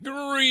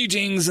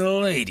Greetings,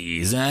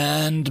 ladies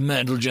and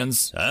gentlemen,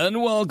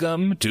 and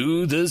welcome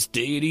to this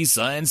daily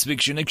science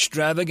fiction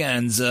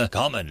extravaganza,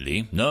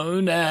 commonly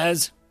known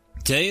as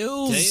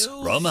Tales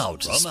from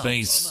Outer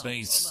Space.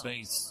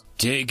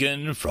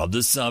 Taken from the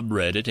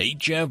subreddit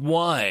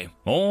HFY.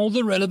 All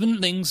the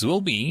relevant links will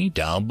be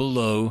down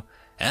below.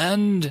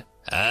 And,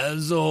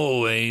 as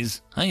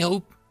always, I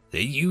hope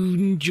that you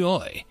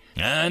enjoy.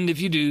 And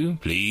if you do,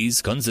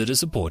 please consider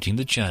supporting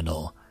the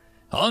channel.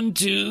 On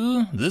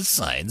to the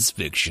science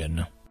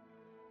fiction.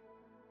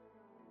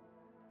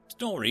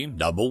 Story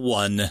number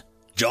 1.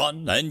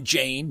 John and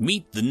Jane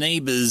Meet the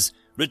Neighbors.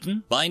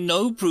 Written by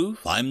No Proof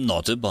I'm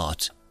Not a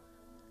Bot.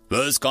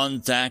 First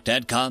contact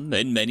had come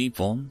in many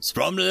forms,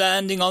 from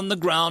landing on the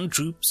ground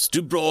troops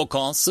to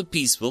broadcasts of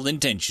peaceful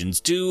intentions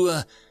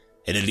to,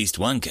 in at least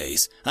one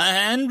case, a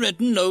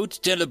handwritten note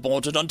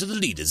teleported onto the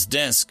leader's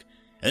desk.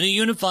 In a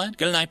unified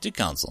galactic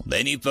council,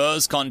 any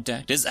first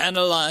contact is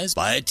analyzed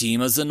by a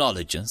team of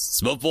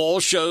xenologists before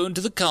shown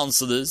to the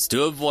counselors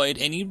to avoid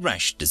any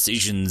rash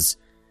decisions.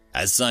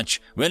 As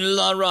such, when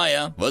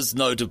Laraya was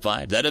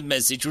notified that a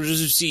message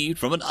was received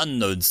from an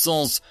unknown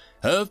source,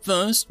 her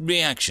first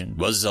reaction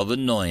was of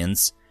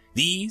annoyance.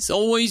 These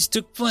always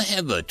took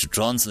forever to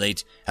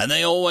translate, and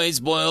they always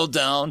boiled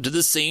down to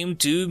the same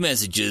two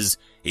messages.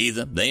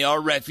 Either they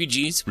are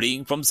refugees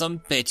fleeing from some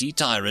petty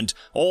tyrant,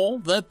 or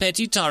the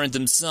petty tyrant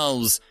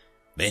themselves.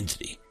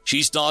 Mentally,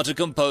 she started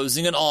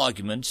composing an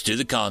argument to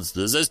the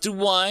counselors as to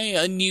why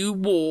a new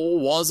war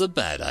was a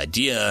bad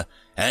idea,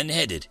 and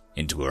headed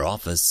into her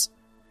office.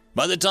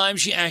 By the time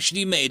she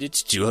actually made it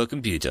to her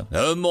computer,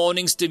 her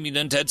morning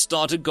stimulant had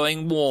started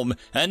going warm,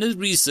 and her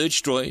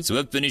research droids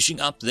were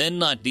finishing up their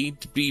nightly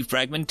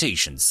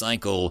defragmentation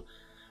cycle.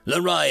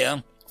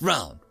 Laraya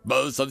frowned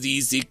both of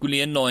these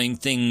equally annoying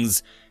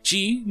things.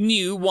 She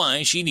knew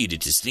why she needed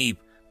to sleep,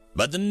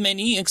 but the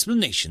many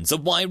explanations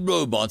of why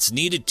robots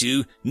needed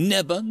to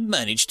never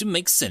managed to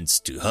make sense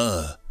to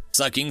her.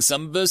 Sucking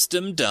some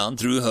wisdom down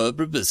through her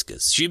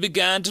proboscis, she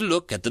began to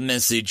look at the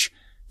message.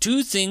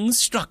 Two things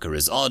struck her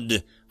as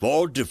odd,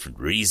 for different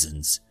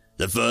reasons.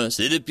 The first,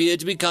 it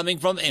appeared to be coming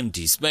from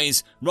empty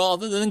space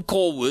rather than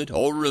coreward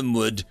or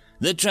rimward.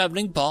 The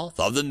traveling path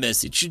of the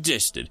message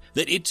suggested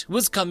that it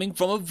was coming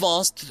from a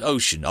vast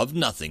ocean of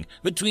nothing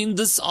between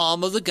this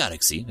arm of the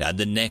galaxy and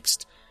the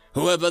next.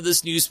 Whoever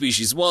this new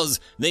species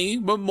was, they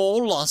were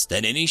more lost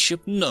than any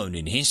ship known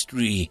in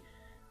history.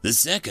 The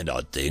second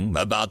odd thing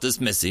about this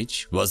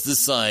message was the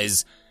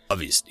size.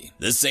 Obviously,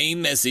 the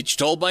same message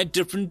told by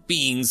different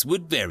beings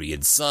would vary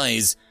in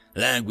size.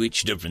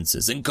 Language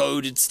differences,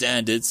 encoded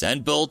standards,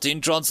 and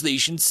built-in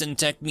translation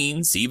syntax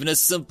means even a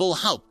simple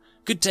help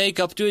could take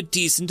up to a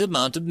decent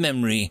amount of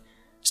memory.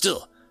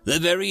 Still, the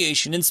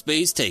variation in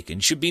space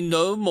taken should be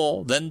no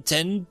more than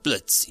 10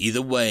 blits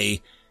either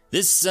way.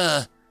 This,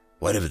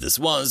 whatever this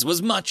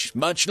was much,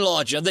 much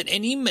larger than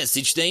any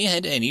message they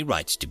had any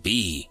right to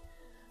be.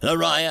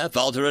 Laraya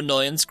felt her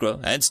annoyance grow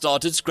and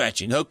started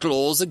scratching her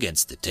claws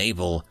against the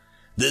table.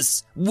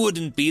 This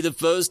wouldn't be the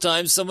first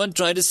time someone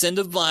tried to send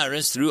a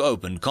virus through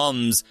open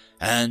comms,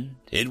 and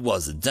it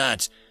wasn't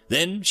that.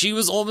 Then she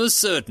was almost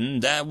certain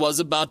that was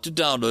about to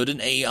download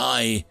an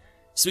AI.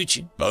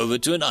 Switching over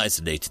to an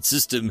isolated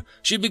system,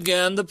 she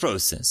began the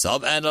process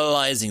of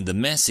analyzing the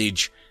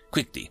message.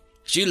 Quickly,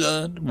 she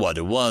learned what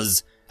it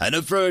was, and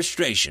her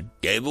frustration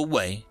gave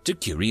way to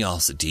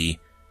curiosity.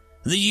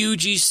 The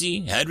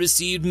UGC had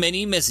received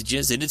many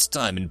messages in its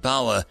time in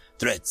power,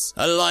 threats,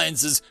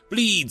 alliances,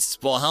 pleads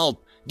for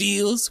help,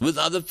 deals with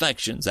other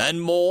factions, and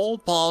more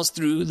passed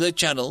through the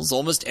channels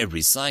almost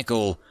every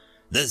cycle.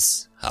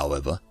 This,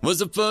 however, was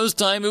the first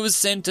time it was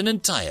sent an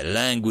entire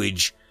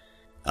language.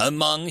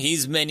 Among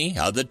his many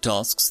other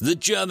tasks, the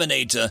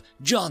Germinator,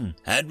 John,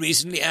 had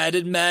recently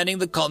added manning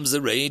the comms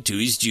array to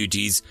his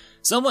duties.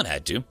 Someone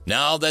had to,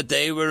 now that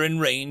they were in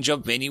range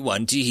of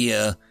anyone to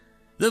hear.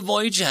 The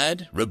voyage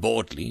had,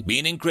 reportedly,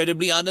 been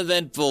incredibly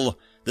uneventful.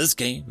 This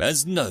came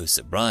as no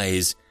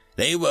surprise.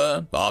 They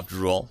were,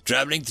 after all,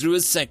 traveling through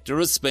a sector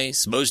of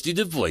space mostly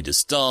devoid of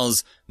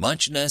stars,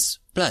 much less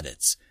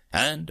planets,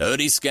 and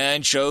early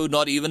scans showed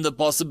not even the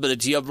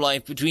possibility of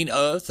life between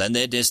Earth and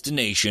their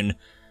destination.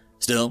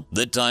 Still,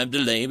 the time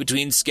delay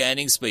between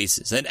scanning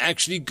spaces and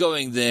actually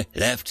going there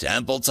left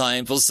ample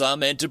time for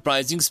some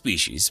enterprising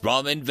species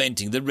from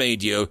inventing the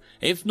radio,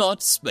 if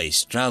not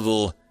space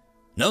travel.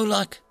 No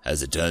luck,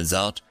 as it turns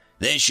out.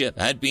 Their ship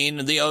had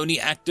been the only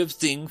active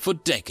thing for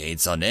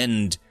decades on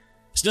end.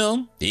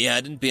 Still, he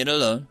hadn't been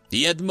alone.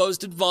 He had the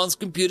most advanced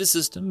computer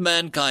system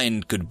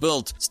mankind could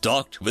build,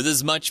 stocked with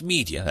as much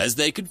media as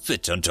they could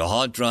fit onto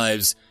hard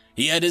drives.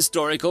 He had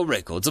historical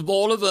records of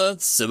all of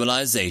Earth's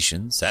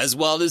civilizations, as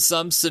well as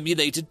some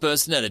simulated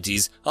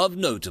personalities of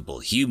notable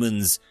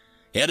humans.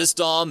 He had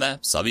star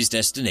maps of his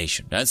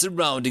destination and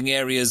surrounding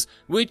areas,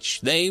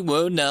 which they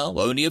were now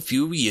only a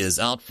few years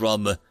out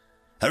from.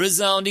 A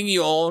resounding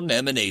yawn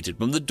emanated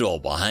from the door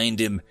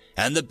behind him,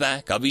 and the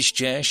back of his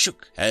chair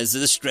shook as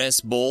the stress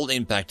ball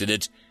impacted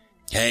it.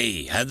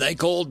 Hey, had they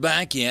called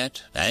back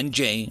yet? And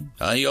Jane.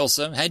 He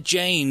also had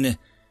Jane.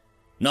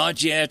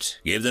 Not yet.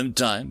 Give them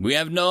time. We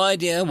have no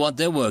idea what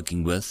they're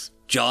working with.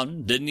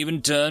 John didn't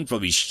even turn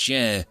from his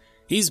chair,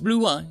 his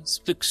blue eyes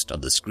fixed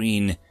on the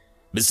screen.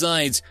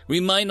 Besides, we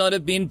might not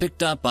have been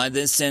picked up by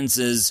their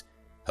sensors.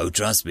 Oh,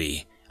 trust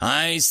me,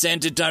 I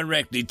sent it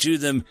directly to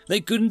them.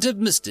 They couldn't have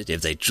missed it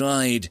if they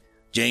tried.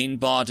 Jane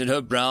parted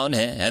her brown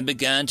hair and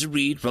began to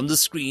read from the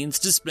screens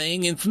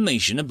displaying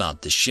information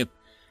about the ship.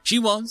 She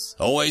was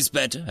always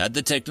better at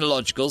the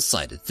technological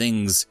side of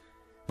things.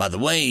 By the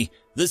way,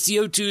 the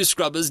CO2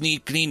 scrubbers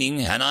need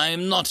cleaning, and I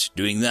am not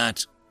doing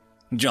that.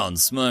 John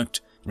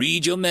smirked.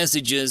 Read your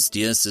messages,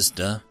 dear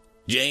sister.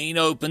 Jane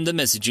opened the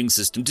messaging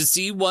system to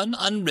see one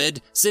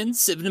unread sent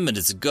 7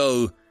 minutes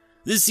ago.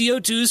 The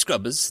CO2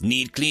 scrubbers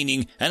need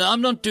cleaning, and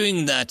I'm not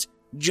doing that.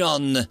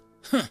 John.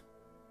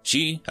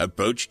 She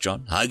approached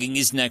John, hugging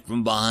his neck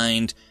from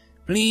behind.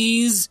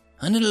 Please,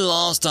 I did it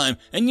last time,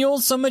 and you're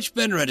so much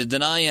better at it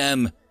than I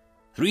am.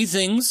 3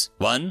 things.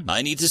 1,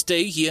 I need to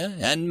stay here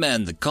and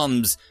man the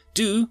comms.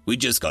 2, we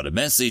just got a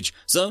message,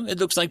 so it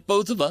looks like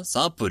both of us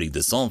are putting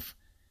this off.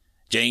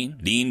 Jane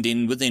leaned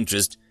in with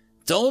interest.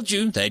 Told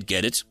you they'd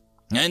get it.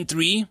 And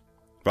 3,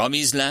 from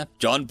his lap,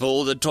 John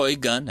pulled a toy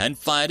gun and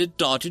fired a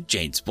dart at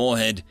Jane's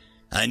forehead.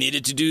 I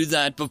needed to do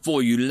that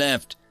before you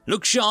left.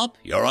 Look sharp,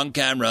 you're on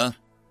camera.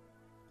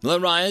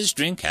 Laria's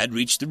drink had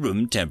reached the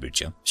room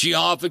temperature. She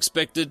half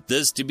expected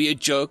this to be a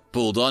joke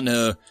pulled on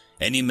her.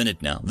 Any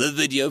minute now, the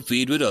video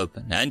feed would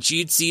open, and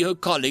she'd see her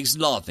colleagues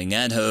laughing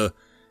at her,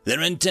 their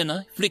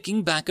antennae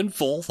flicking back and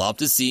forth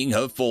after seeing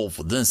her fall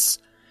for this.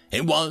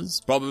 It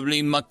was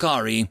probably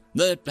Makari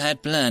that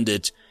had planned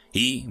it.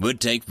 He would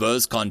take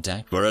first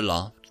contact for a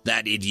laugh,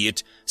 that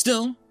idiot.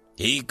 Still,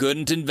 he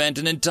couldn't invent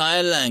an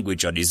entire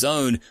language on his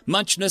own,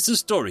 much less a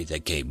story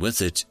that came with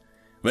it.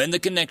 When the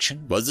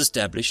connection was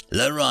established,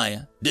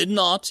 Laria did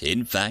not,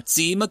 in fact,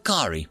 see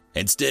Makari.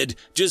 Instead,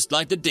 just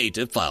like the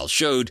data file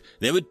showed,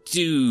 there were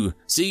 2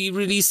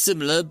 really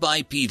similar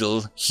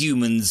bipedal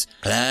humans,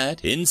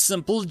 clad in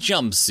simple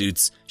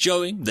jumpsuits,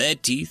 showing their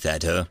teeth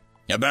at her.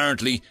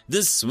 Apparently,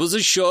 this was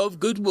a show of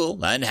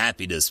goodwill and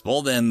happiness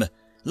for them.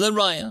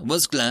 Laria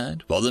was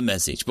glad for the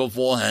message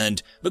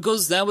beforehand,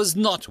 because that was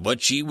not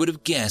what she would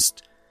have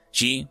guessed.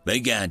 She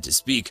began to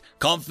speak,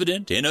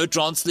 confident in her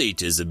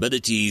translator's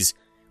abilities,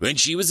 when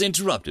she was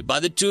interrupted by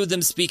the 2 of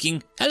them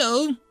speaking,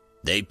 Hello!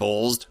 They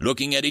paused,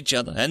 looking at each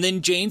other, and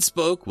then Jane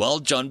spoke while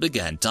John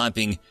began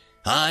typing.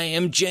 I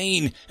am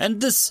Jane,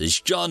 and this is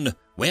John.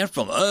 We're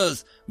from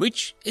Earth,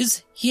 which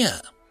is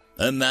here.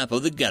 A map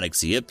of the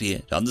galaxy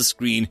appeared on the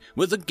screen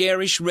with a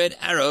garish red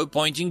arrow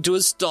pointing to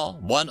a star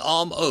 1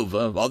 arm over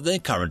of their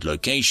current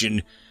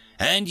location.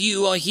 And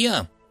you are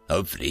here,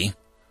 hopefully.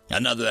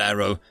 Another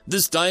arrow,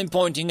 this time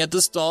pointing at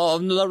the star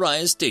of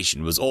Laria's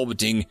station, was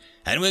orbiting,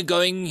 and we're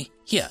going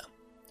here.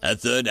 A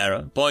third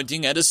arrow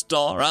pointing at a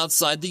star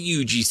outside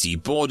the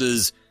UGC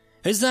borders.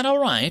 Is that all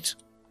right?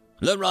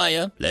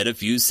 Laria let a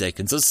few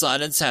seconds of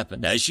silence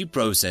happen as she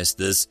processed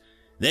this.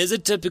 There's a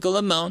typical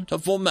amount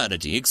of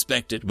formality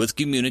expected with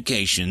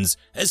communications,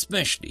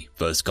 especially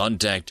first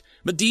contact,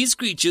 but these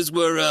creatures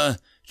were,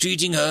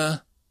 treating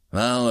her,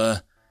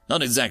 well,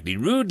 not exactly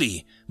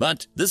rudely,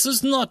 but this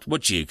is not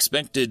what she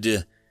expected.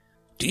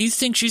 Do you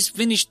think she's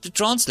finished the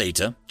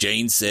translator?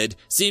 Jane said,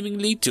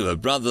 seemingly to her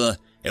brother.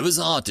 It was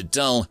hard to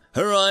tell.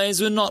 Her eyes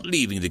were not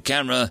leaving the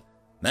camera.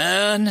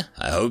 Man,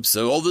 I hope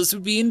so, or this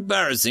would be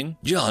embarrassing.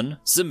 John,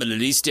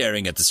 similarly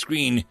staring at the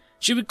screen.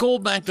 She would call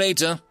back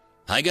later.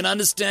 I can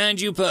understand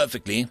you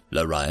perfectly,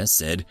 Laria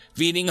said,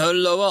 feeling her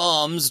lower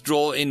arms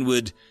draw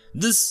inward.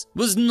 This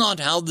was not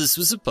how this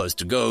was supposed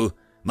to go.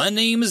 My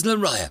name is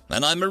Laria,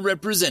 and I'm a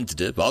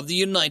representative of the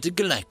United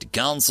Galactic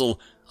Council.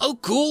 Oh,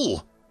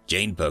 cool.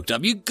 Jane perked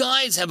up. You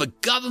guys have a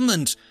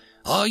government.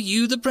 Are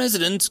you the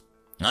president?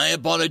 I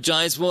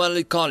apologize for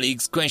my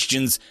colleagues'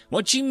 questions.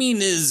 What she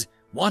mean is,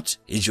 what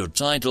is your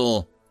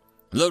title?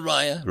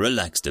 Laria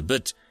relaxed a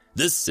bit.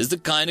 This is the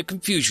kind of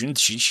confusion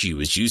she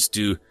was used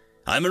to.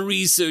 I'm a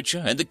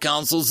researcher at the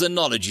Council's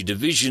Xenology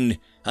Division.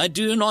 I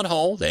do not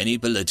hold any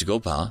political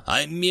power.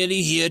 I'm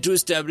merely here to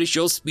establish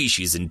your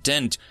species'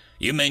 intent.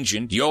 You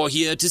mentioned you're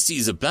here to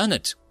seize a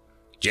planet.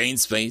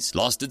 Jane's face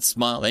lost its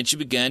smile and she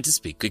began to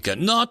speak quicker.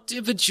 Not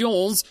if it's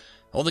yours.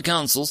 Or the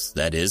Council's,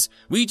 that is.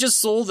 We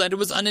just saw that it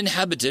was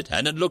uninhabited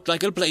and it looked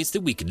like a place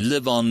that we could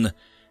live on.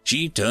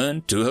 She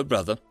turned to her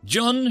brother.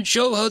 John,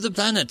 show her the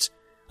planet.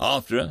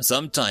 After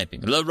some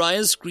typing,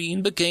 Laria's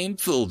screen became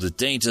filled with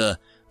data.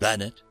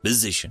 Planet,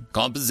 position,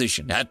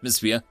 composition,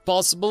 atmosphere,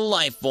 possible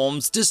life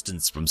forms,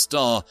 distance from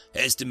star,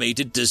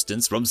 estimated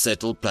distance from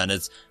settled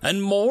planets,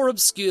 and more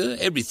obscure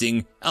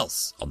everything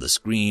else on the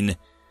screen.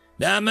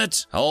 Damn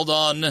it, hold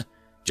on.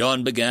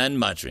 John began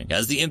muttering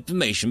as the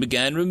information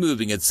began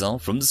removing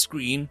itself from the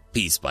screen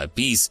piece by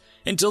piece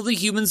until the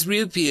humans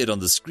reappeared on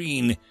the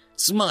screen,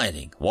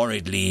 smiling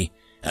worriedly.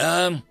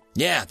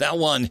 Yeah, that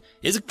one.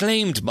 Is it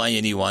claimed by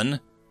anyone?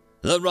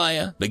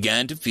 Laria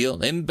began to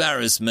feel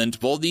embarrassment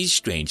for these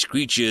strange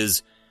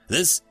creatures.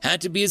 This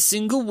had to be a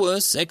single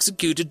worst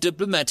executed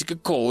diplomatic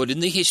accord in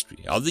the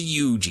history of the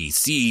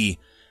UGC,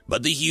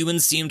 but the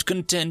humans seemed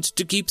content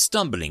to keep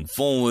stumbling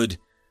forward.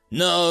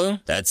 No,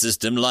 that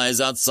system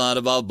lies outside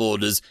of our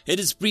borders. It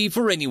is free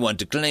for anyone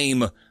to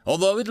claim,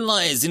 although it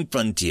lies in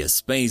frontier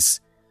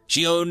space.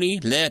 She only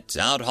let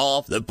out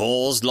half the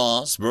pause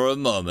last for a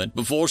moment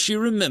before she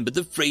remembered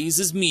the phrase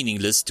as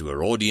meaningless to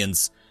her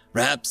audience.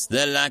 Perhaps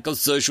their lack of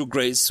social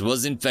grace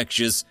was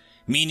infectious,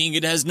 meaning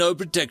it has no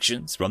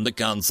protections from the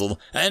Council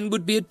and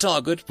would be a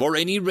target for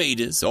any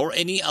raiders or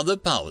any other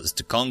powers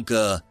to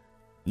conquer.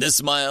 The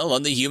smile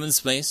on the human's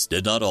face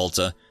did not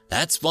alter.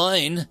 That's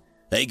fine.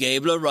 They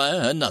gave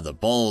Lariah another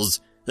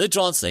pause. The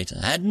translator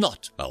had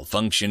not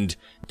malfunctioned.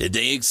 Did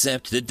they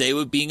accept that they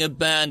were being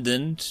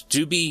abandoned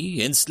to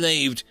be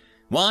enslaved?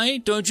 Why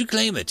don't you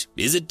claim it?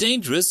 Is it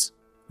dangerous?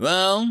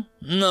 Well,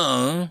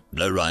 no.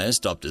 Lariah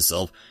stopped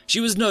herself. She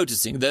was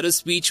noticing that her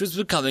speech was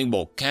becoming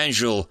more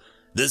casual.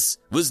 This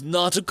was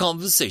not a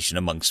conversation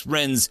amongst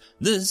friends.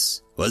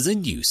 This was a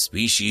new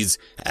species,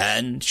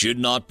 and should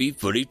not be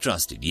fully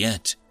trusted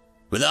yet.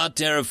 Without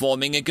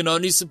terraforming, it can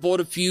only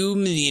support a few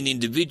million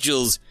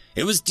individuals.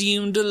 It was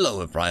deemed a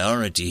lower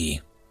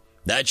priority.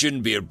 That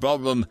shouldn't be a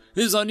problem.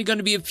 There's only going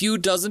to be a few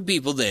dozen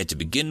people there to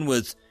begin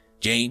with.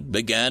 Jane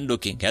began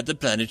looking at the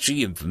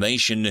planetary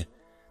information.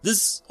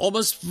 This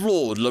almost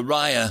floored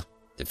Lariah.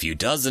 A few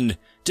dozen.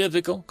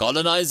 Typical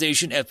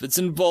colonization efforts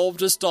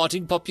involved a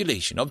starting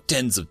population of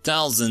tens of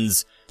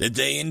thousands. Did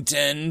they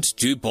intend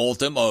to port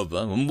them over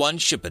on one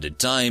ship at a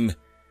time?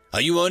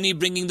 Are you only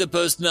bringing the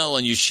personnel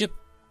on your ship?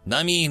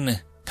 I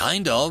mean,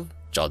 kind of,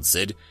 John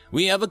said.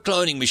 We have a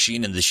cloning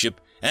machine in the ship,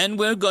 and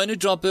we're going to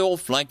drop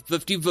off like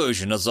 50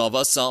 versions of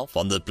ourselves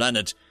on the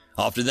planet.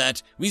 After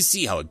that, we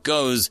see how it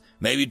goes.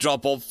 Maybe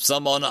drop off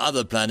some on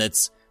other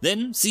planets.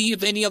 Then see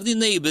if any of the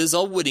neighbors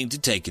are willing to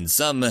take in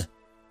some.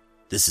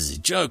 This is a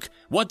joke.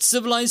 What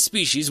civilized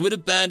species would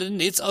abandon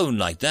its own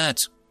like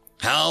that?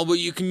 How will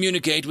you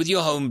communicate with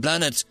your home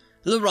planet?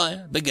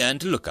 Lariah began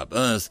to look up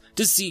Earth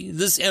to see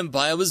this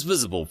empire was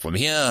visible from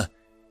here.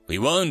 We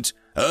won't.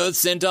 Earth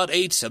sent out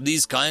 8 of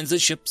these kinds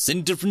of ships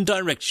in different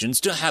directions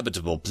to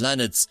habitable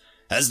planets.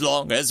 As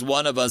long as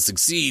one of us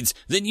succeeds,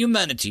 then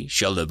humanity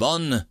shall live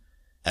on.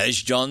 As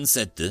John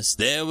said this,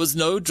 there was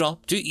no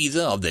drop to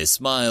either of their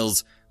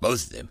smiles.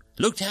 Both of them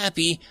looked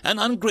happy and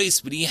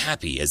ungracefully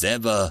happy as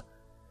ever.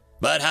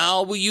 But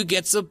how will you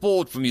get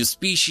support from your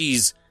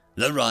species?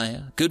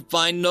 Lariah could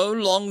find no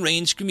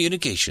long-range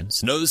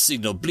communications, no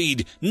signal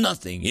bleed,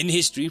 nothing in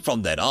history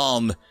from that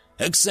arm,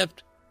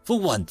 except for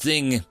one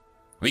thing.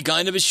 We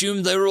kind of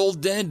assumed they were all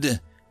dead.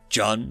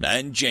 John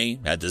and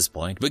Jane, at this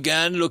point,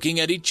 began looking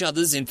at each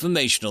other's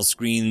informational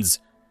screens.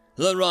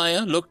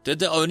 Lariah looked at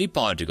the only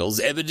particles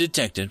ever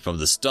detected from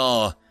the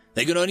star.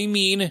 They could only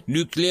mean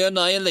nuclear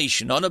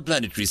annihilation on a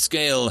planetary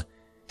scale.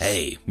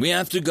 Hey, we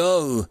have to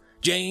go.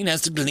 Jane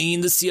has to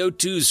clean the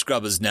CO2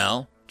 scrubbers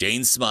now.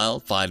 Jane's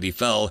smile finally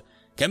fell.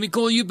 Can we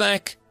call you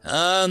back?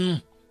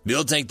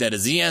 We'll take that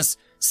as a yes.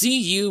 See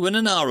you in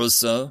an hour or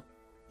so.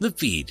 The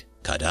feed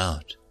cut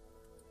out.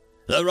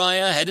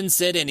 Lariah hadn't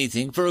said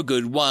anything for a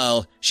good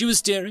while. She was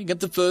staring at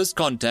the first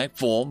contact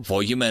form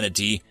for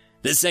humanity.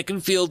 The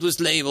second field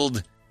was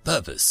labeled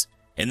Purpose.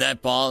 In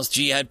that past,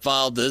 she had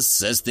filed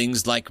this as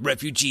things like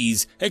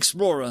refugees,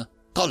 explorer,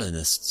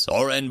 colonists,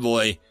 or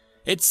envoy.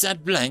 It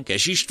sat blank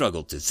as she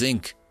struggled to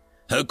think.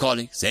 Her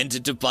colleagues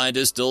entered to find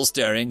her still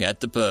staring at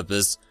the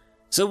purpose.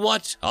 So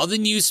what are the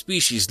new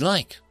species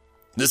like?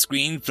 The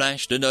screen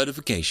flashed a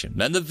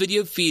notification, and the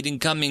video feed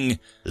incoming.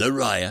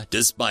 Lariah,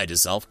 despite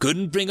herself,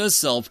 couldn't bring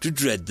herself to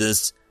dread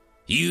this.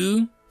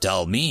 You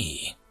tell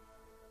me.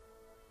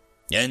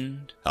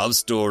 End of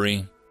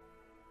story.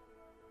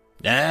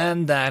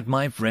 And that,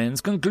 my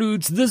friends,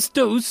 concludes this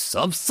dose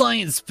of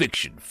science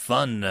fiction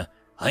fun.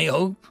 I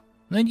hope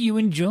that you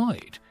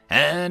enjoyed.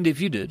 And if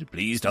you did,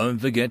 please don't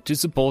forget to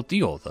support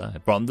the author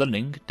from the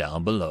link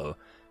down below.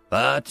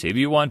 But if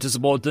you want to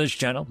support this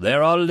channel,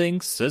 there are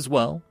links as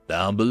well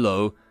down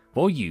below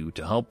for you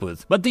to help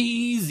with. But the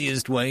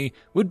easiest way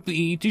would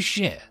be to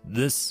share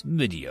this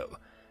video.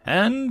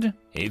 And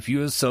if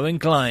you are so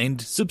inclined,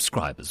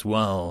 subscribe as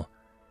well.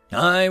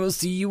 I will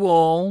see you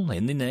all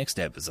in the next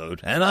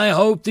episode, and I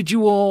hope that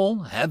you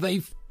all have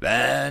a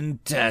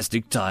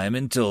fantastic time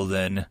until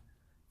then.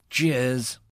 Cheers.